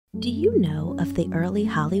Do you know of the early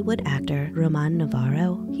Hollywood actor Ramon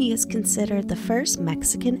Novarro? He is considered the first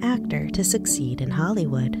Mexican actor to succeed in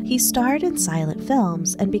Hollywood. He starred in silent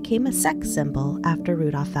films and became a sex symbol after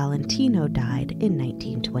Rudolph Valentino died in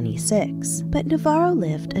 1926. But Novarro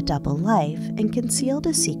lived a double life and concealed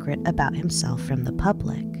a secret about himself from the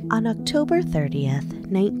public. On October 30th,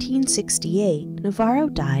 1968,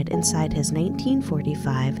 Novarro died inside his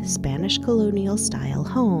 1945 Spanish-Colonial style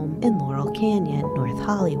home in Laurel Canyon, North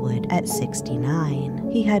Hollywood at 69.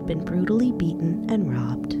 He had been brutally beaten and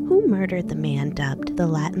robbed. Who murdered the man dubbed the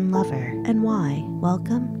Latin Lover, and why?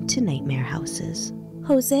 Welcome to Nightmare Houses.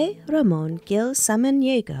 Jose Ramon Gil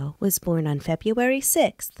Samaniego was born on February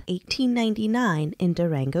 6, 1899 in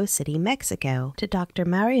Durango City, Mexico, to Dr.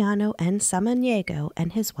 Mariano N. Samaniego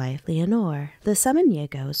and his wife Leonor. The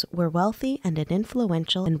Samaniegos were wealthy and an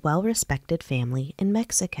influential and well-respected family in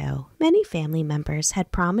Mexico. Many family members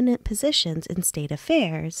had prominent positions in state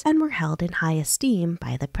affairs and were held in high esteem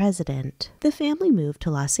by the president. The family moved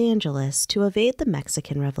to Los Angeles to evade the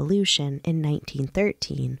Mexican Revolution in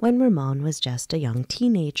 1913, when Ramon was just a young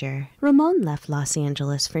teenager. Ramon left Los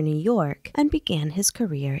Angeles for New York and began his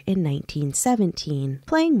career in 1917,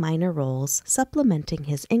 playing minor roles, supplementing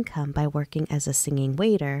his income by working as a singing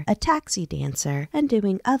waiter, a taxi dancer, and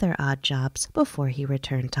doing other odd jobs before he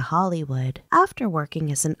returned to Hollywood. After working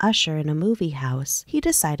as an usher in a movie house, he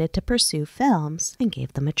decided to pursue films and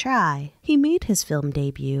gave them a try. He made his film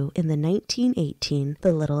debut in the 1918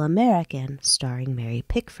 The Little American, starring Mary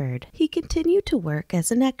Pickford. He continued to work as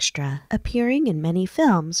an extra, appearing in many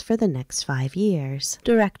films for the next 5 years.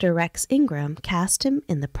 Director Rex Ingram cast him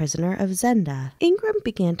in The Prisoner of Zenda. Ingram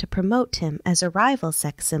began to promote him as a rival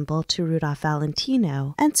sex symbol to Rudolph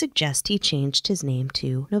Valentino and suggest he changed his name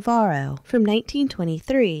to Novarro. From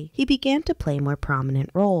 1923, he began to play more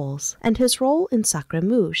prominent roles, and his role in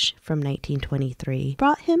Sacramouche from 1923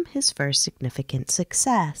 brought him his first significant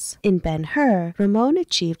success. In Ben-Hur, Ramon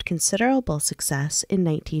achieved considerable success in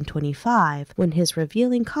 1925 when his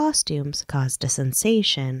revealing costumes caused a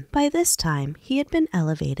sensation. By this time, he had been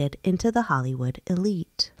elevated into the Hollywood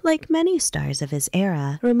elite. Like many stars of his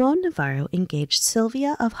era, Ramon Novarro engaged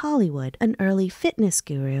Sylvia of Hollywood, an early fitness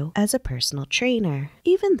guru, as a personal trainer.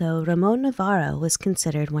 Even though Ramon Novarro was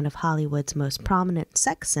considered one of Hollywood's most prominent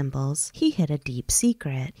sex symbols, he hid a deep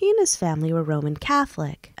secret. He and his family were Roman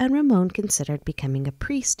Catholic, and Ramon considered becoming a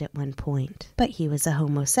priest at one point. But he was a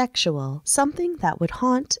homosexual, something that would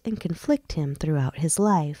haunt and conflict him throughout his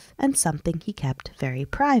life, and something he kept very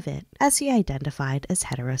private, as he identified as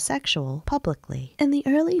heterosexual publicly. In the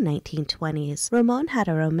early 1920s, Ramon had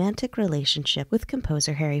a romantic relationship with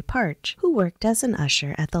composer Harry Partch, who worked as an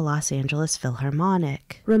usher at the Los Angeles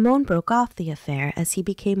Philharmonic. Ramon broke off the affair as he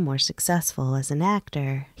became more successful as an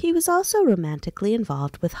actor. He was also romantically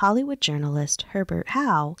involved with Hollywood journalist Herbert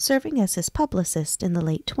Howe, serving as his publicist in the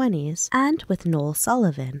late 20s, and with Noel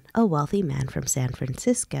Sullivan, a wealthy man from San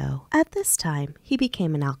Francisco. At this time, he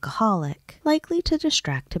became an alcoholic, likely to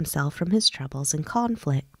distract himself from his troubles and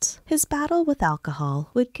conflicts. His battle with alcohol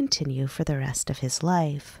would continue for the rest of his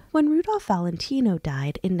life. When Rudolph Valentino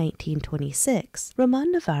died in 1926,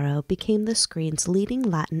 Ramon Novarro became the screen's leading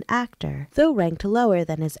Latin actor, though ranked lower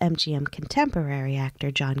than his MGM contemporary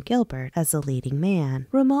actor John Gilbert as a leading man.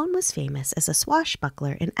 Ramon was famous as a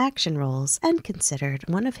swashbuckler in action roles and considered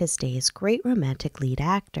one of his day's great romantic lead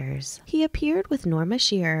actors. He appeared with Norma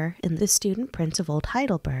Shearer in The Student Prince of Old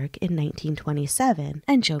Heidelberg in 1927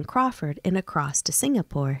 and Joan Crawford in Across to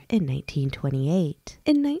Singapore in 1928.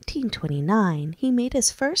 In 1929, he made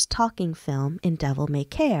his first talking film in Devil May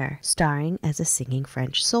Care, starring as a singing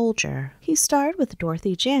French soldier. He starred with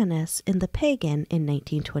Dorothy Janis in The Pagan in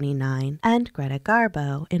 1929 and Greta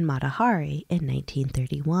Garbo in Mata Hari in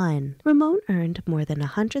 1931. Ramon earned more than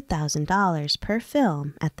 $100,000 per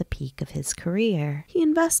film at the peak of his career. He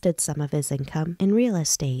invested some of his income in real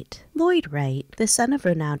estate. Lloyd Wright, the son of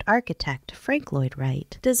renowned architect Frank Lloyd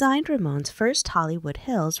Wright, designed Ramon's first Hollywood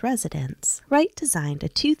Hills residence. Wright designed a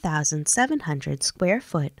 2,700 square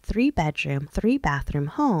foot, 3-bedroom, 3-bathroom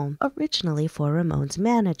home originally for Ramon's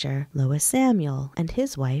manager, Louis Samuel, and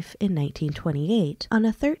his wife in 1928 on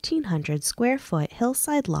a 1,300 square foot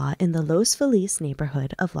hillside lot in the Los Feliz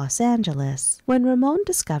neighborhood of Los Angeles. When Ramon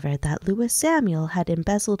discovered that Louis Samuel had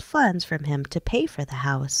embezzled funds from him to pay for the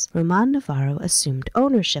house, Ramon Novarro assumed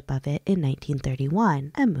ownership of it in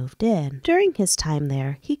 1931 and moved in. During his time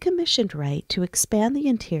there, he commissioned Wright to expand the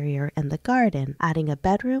interior and the garden, adding a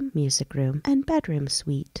bedroom, music room, and bedroom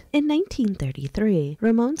suite feet. In 1933,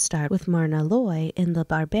 Ramon starred with Myrna Loy in The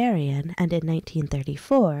Barbarian, and in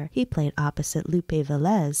 1934, he played opposite Lupe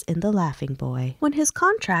Velez in The Laughing Boy. When his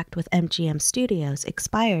contract with MGM Studios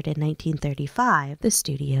expired in 1935, the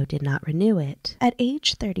studio did not renew it. At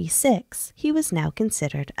age 36, he was now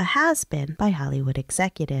considered a has-been by Hollywood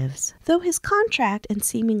executives. Though his contract and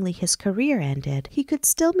seemingly his career ended, he could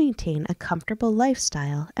still maintain a comfortable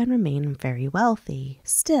lifestyle and remain very wealthy.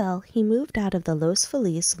 Still, he moved out of the Los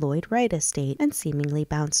Feliz Lloyd Wright estate and seemingly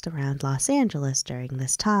bounced around Los Angeles during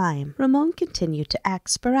this time. Ramon continued to act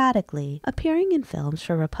sporadically, appearing in films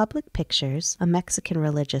for Republic Pictures, a Mexican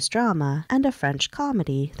religious drama, and a French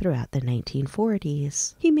comedy throughout the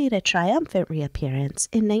 1940s. He made a triumphant reappearance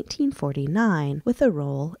in 1949 with a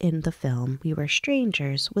role in the film We Were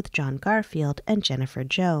Strangers with John Garfield and Jennifer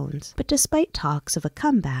Jones, but despite talks of a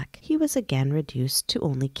comeback, he was again reduced to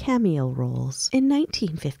only cameo roles. In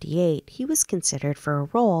 1958, he was considered for a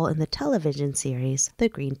role in the television series The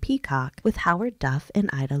Green Peacock with Howard Duff and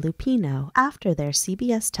Ida Lupino after their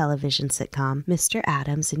CBS television sitcom Mr.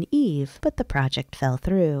 Adams and Eve, but the project fell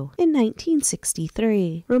through. In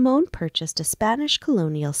 1963, Ramon purchased a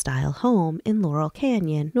Spanish-Colonial style home in Laurel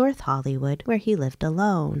Canyon, North Hollywood, where he lived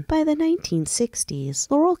alone. By the 1960s,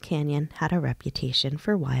 Laurel Canyon had a reputation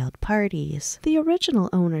for wild parties. The original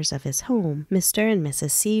owners of his home, Mr. and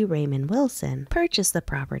Mrs. C. Raymond Wilson, purchased the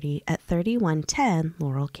property at 3110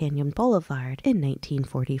 Laurel Canyon Boulevard in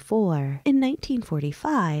 1944. In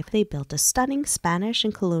 1945, they built a stunning Spanish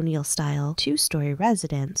and colonial style two-story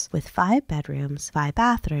residence with 5 bedrooms, 5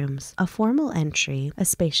 bathrooms, a formal entry, a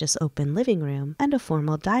spacious open living room, and a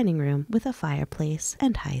formal dining room with a fireplace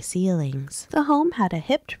and high ceilings. The home had a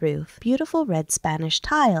hipped roof, beautiful red Spanish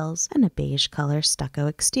tiles, and a beige color stucco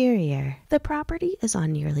exterior. The property is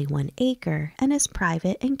on nearly 1 acre and is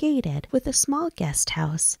private and gated with a small guest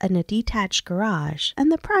house and a detached garage,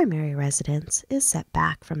 and the primary residence is set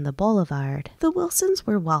back from the boulevard. The Wilsons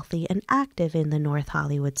were wealthy and active in the North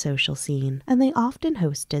Hollywood social scene, and they often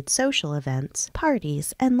hosted social events,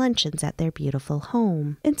 parties, and luncheons at their beautiful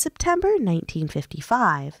home. In September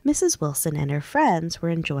 1955, Mrs. Wilson and her friends were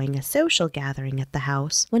enjoying a social gathering at the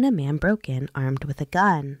house when a man broke in armed with a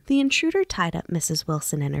gun. The intruder tied up Mrs.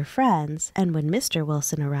 Wilson and her friends, and when Mr.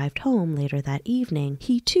 Wilson arrived home later that evening,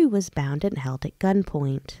 he too was bound and held at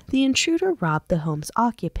gunpoint. The intruder robbed the home's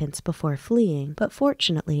occupants before fleeing, but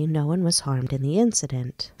fortunately no one was harmed in the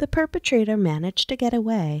incident. The perpetrator managed to get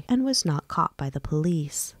away and was not caught by the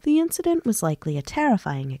police. The incident was likely a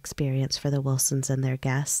terrifying experience for the Wilsons and their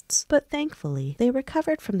guests, but thankfully they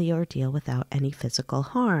recovered from the ordeal without any physical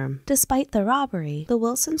harm. Despite the robbery, the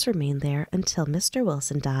Wilsons remained there until Mr.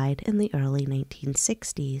 Wilson died in the early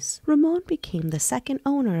 1960s. Ramon became the second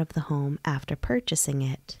owner of the home after purchasing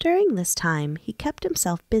it. During this time, he kept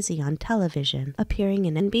himself busy on television, appearing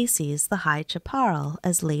in NBC's The High Chaparral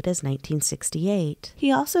as late as 1968.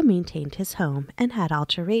 He also maintained his home and had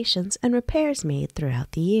alterations and repairs made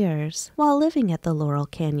throughout the years. While living at the Laurel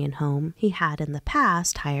Canyon home, he had in the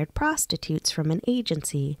past hired prostitutes from an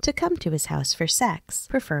agency to come to his house for sex,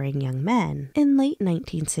 preferring young men. In late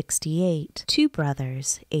 1968, 2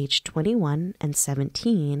 brothers, aged 21 and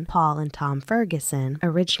 17, Paul and Tom Ferguson,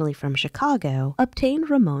 originally from Chicago, obtained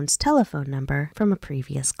Ramon's telephone number from a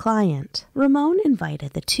previous client. Ramon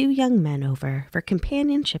invited the 2 young men over for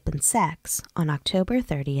companionship and sex on October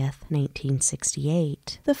 30th,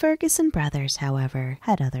 1968. The Ferguson brothers, however,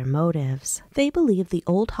 had other motives. They believed the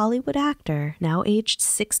old Hollywood actor, now aged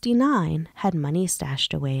 69, had money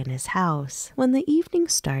stashed away in his house. When the evening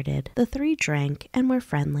started, the 3 drank and were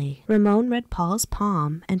friendly. Ramon read Paul's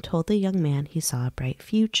palm and told the young man he saw a bright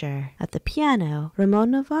future. At the piano,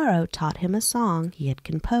 Ramon Novarro taught him a song he had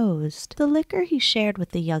composed. The liquor he shared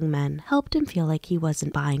with the young men helped him feel like he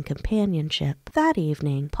wasn't buying companionship. That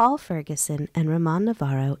evening, Paul Ferguson and Ramon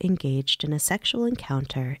Novarro engaged in a sexual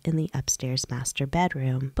encounter in the upstairs master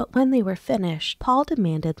bedroom. But when they were finished, Paul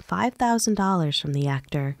demanded $5,000 from the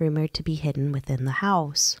actor, rumored to be hidden within the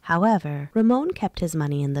house. However, Ramon kept his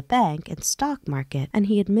money in the bank and stock market, and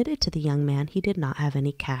he admitted to the young man he did not have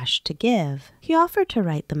any cash to give. He offered to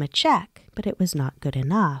write them a check, but it was not good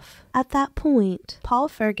enough. At that point, Paul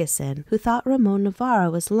Ferguson, who thought Ramon Novarro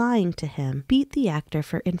was lying to him, beat the actor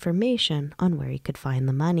for information on where he could find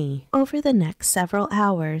the money. Over the next several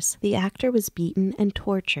hours, the actor was beaten and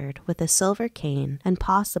tortured with a silver cane and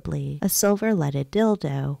possibly a silver-leaded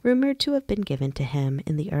dildo, rumored to have been given to him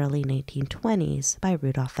in the early 1920s by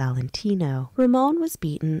Rudolph Valentino. Ramon was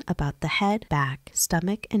beaten about the head, back,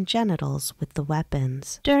 stomach, and genitals with the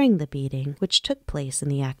weapons. During the beating, which took place in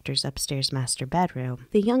the actor's upstairs downstairs master bedroom.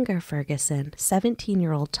 The younger Ferguson,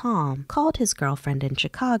 17-year-old Tom, called his girlfriend in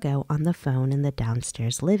Chicago on the phone in the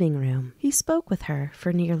downstairs living room. He spoke with her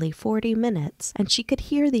for nearly 40 minutes, and she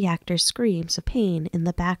could hear the actor's screams of pain in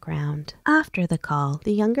the background. After the call,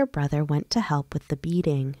 the younger brother went to help with the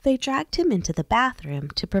beating. They dragged him into the bathroom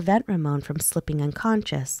to prevent Ramon from slipping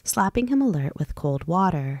unconscious, slapping him alert with cold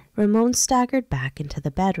water. Ramon staggered back into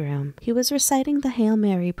the bedroom. He was reciting the Hail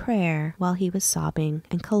Mary prayer while he was sobbing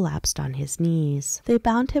and collapsed on his knees. They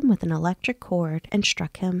bound him with an electric cord and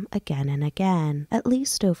struck him again and again, at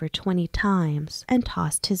least over 20 times, and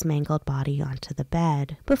tossed his mangled body onto the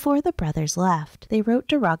bed. Before the brothers left, they wrote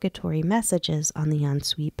derogatory messages on the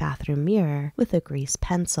ensuite bathroom mirror with a grease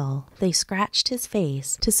pencil. They scratched his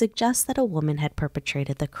face to suggest that a woman had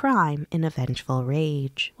perpetrated the crime in a vengeful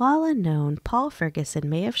rage. While unknown, Paul Ferguson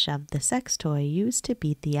may have shoved the sex toy used to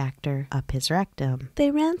beat the actor up his rectum.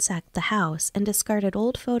 They ransacked the house and discarded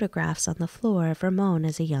old photographs on the floor of Ramon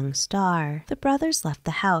as a young star. The brothers left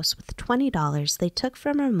the house with $20 they took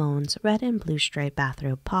from Ramon's red and blue striped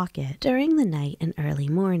bathrobe pocket. During the night and early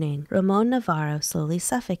morning, Ramon Novarro slowly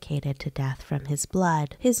suffocated to death from his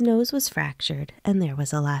blood. His nose was fractured, and there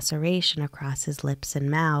was a laceration across his lips and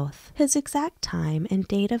mouth. His exact time and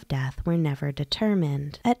date of death were never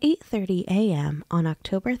determined. At 8:30 a.m. on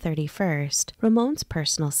October 31st, Ramon's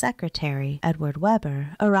personal secretary, Edward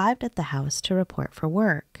Weber, arrived at the house to report for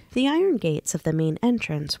work. The iron gates of the main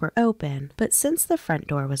entrance were open, but since the front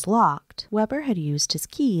door was locked, Weber had used his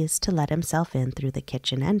keys to let himself in through the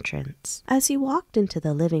kitchen entrance. As he walked into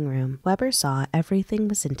the living room, Weber saw everything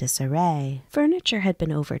was in disarray. Furniture had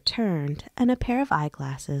been overturned, and a pair of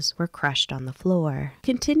eyeglasses were crushed on the floor.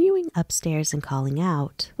 Continuing upstairs and calling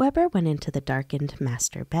out, Weber went into the darkened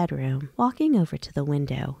master bedroom. Walking over to the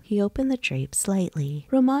window, he opened the drapes slightly.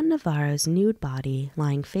 Ramon Novarro's nude body,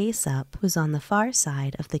 lying face up, was on the far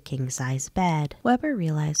side of the king-size bed. Weber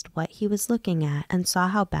realized what he was looking at and saw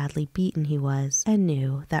how badly beaten he was, and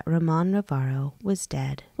knew that Ramon Novarro was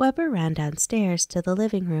dead. Weber ran downstairs to the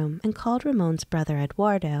living room and called Ramon's brother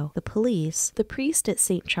Eduardo, the police, the priest at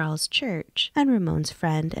St. Charles Church, and Ramon's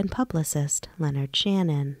friend and publicist, Leonard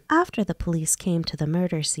Shannon. After the police came to the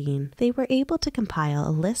murder scene, they were able to compile a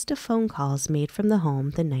list of phone calls made from the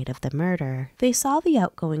home the night of the murder. They saw the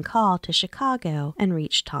outgoing call to Chicago and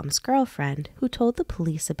reached Tom's girlfriend, who told the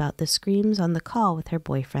police about the screams on the call with her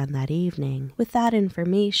boyfriend that evening. With that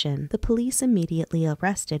information, the police immediately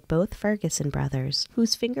arrested both Ferguson brothers,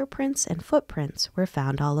 whose fingerprints and footprints were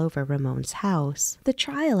found all over Ramon's house. The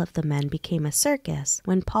trial of the men became a circus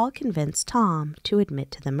when Paul convinced Tom to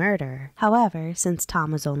admit to the murder. However, since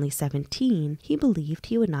Tom was only 17, he believed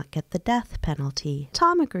he would not get the death penalty.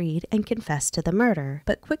 Tom agreed and confessed to the murder,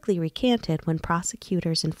 but quickly recanted when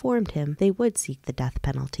prosecutors informed him they would seek the death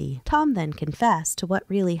penalty. Tom then confessed to what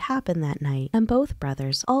really happened that night, and both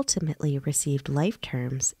brothers ultimately received life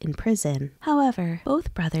terms in prison. However,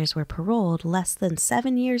 both brothers were paroled less than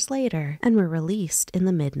 7 years later and were released in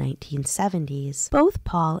the mid-1970s. Both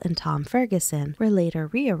Paul and Tom Ferguson were later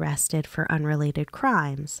rearrested for unrelated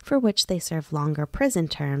crimes, for which they served longer prison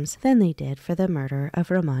terms than they did for the murder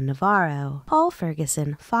of Ramon Novarro. Paul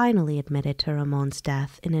Ferguson finally admitted to Ramon's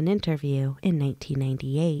death in an interview in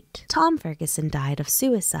 1998. Tom Ferguson died of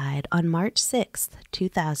suicide on March 6,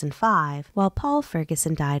 2005, while Paul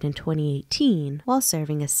Ferguson died in 2018 while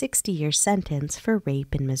serving a 60-year sentence for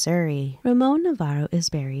rape in Missouri. Ramon Novarro is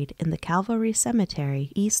buried in the Calvary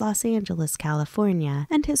Cemetery, East Los Angeles, California,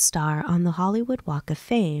 and his star on the Hollywood Walk of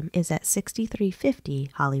Fame is at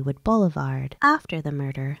 6350 Hollywood Boulevard. After the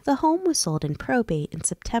murder, the home was sold in probate in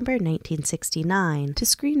September 1969 to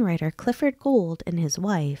screenwriter Clifford Gould and his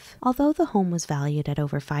wife. Although the home was valued at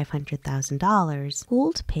over $500,000,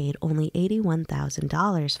 Gould paid only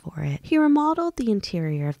 $81,000 for it. He remodeled the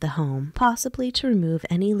interior of the home, possibly to remove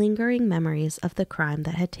any lingering memories of the crime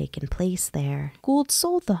that had taken place there. Gould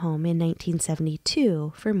sold the home in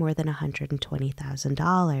 1972 for more than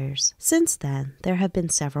 $120,000. Since then, there have been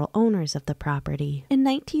several owners of the property. In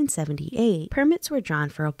 1978, permits were drawn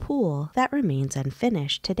for a pool that remains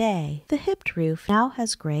unfinished today. The hipped roof now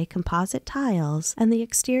has gray composite tiles, and the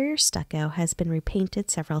exterior stucco has been repainted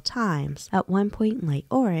several times, at one point light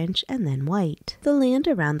orange and then white. The land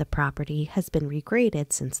around the property has been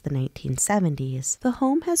regraded since the 1970s. The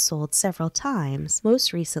home has sold several times,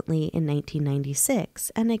 most recently in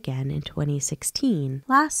 1996 and again in 2016,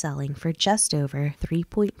 last selling for just over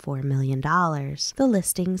 $3.4 million. The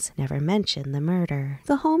listings never mention the murder.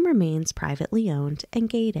 The home remains privately owned and and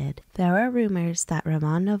gated. There are rumors that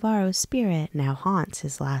Ramon Novarro's spirit now haunts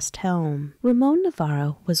his last home. Ramon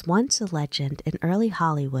Novarro was once a legend in early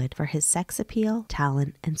Hollywood for his sex appeal,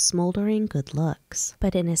 talent, and smoldering good looks.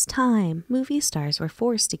 But in his time, movie stars were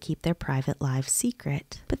forced to keep their private lives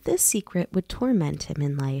secret. But this secret would torment him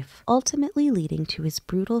in life, ultimately leading to his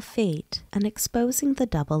brutal fate and exposing the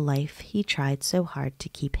double life he tried so hard to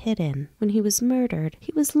keep hidden. When he was murdered,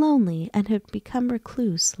 he was lonely and had become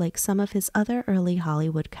recluse like some of his other early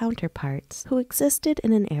Hollywood counterparts, who existed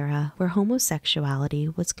in an era where homosexuality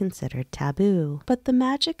was considered taboo. But the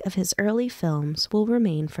magic of his early films will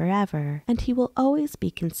remain forever, and he will always be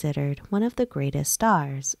considered one of the greatest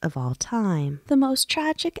stars of all time. The most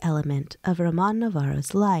tragic element of Ramon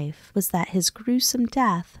Novarro's life was that his gruesome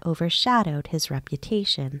death overshadowed his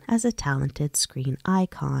reputation as a talented screen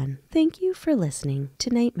icon. Thank you for listening to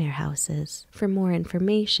Nightmare Houses. For more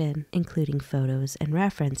information, including photos and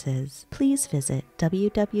references, please visit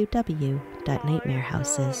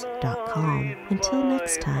www.nightmarehouses.com. Until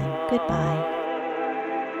next time, goodbye.